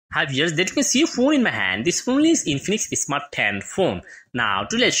Hi viewers, that you can see a phone in my hand. This phone is Infinix Smart 10 phone. Now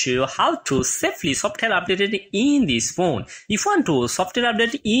today let's show you how to safely software update it in this phone. If you want to software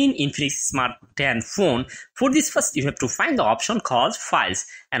update in Infinix Smart 10 phone, for this first you have to find the option called files.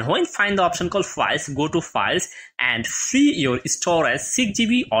 And when you find the option called files, go to files and free your storage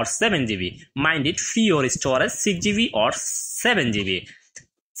 6GB or 7GB. Mind it, free your storage 6GB or 7GB.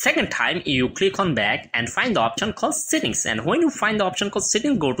 Second time you click on back and find the option called settings, and when you find the option called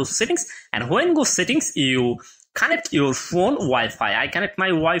settings, go to settings, and when you go settings you connect your phone Wi-Fi. I connect my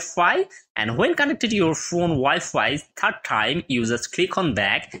Wi-Fi, and when connected your phone Wi-Fi third time you just click on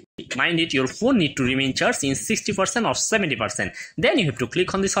back. Mind it, your phone need to remain charged in 60% or 70%. Then you have to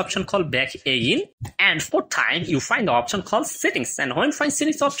click on this option called back again, and fourth time you find the option called settings, and when you find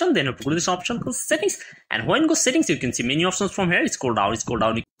settings option then you have to go to this option called settings, and when you go settings you can see many options from here. Scroll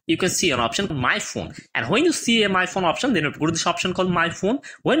down, you can see an option my phone, and when you see a my phone option then you have to go to this option called my phone.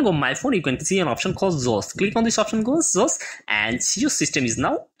 When you go my phone you can see an option called ZOS. Click on this option called ZOS and your system is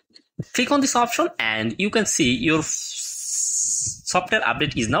now. Click on this option and you can see your software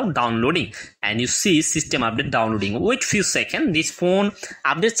update is now downloading, and you see system update downloading. Wait few seconds, this phone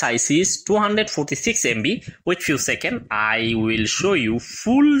update size is 246 MB. Wait few seconds, I will show you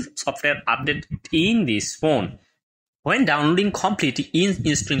full software update in this phone. When downloading complete in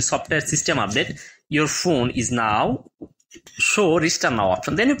installing software system update, your phone is now show restart now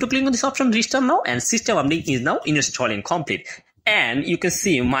option. Then you have to click on this option restart now, and system update is now installing complete. And you can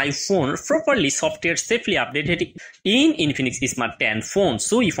see my phone properly software safely updated in Infinix Smart 10 phone.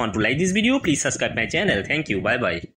 So if you want to like this video, please subscribe my channel. Thank you. Bye bye.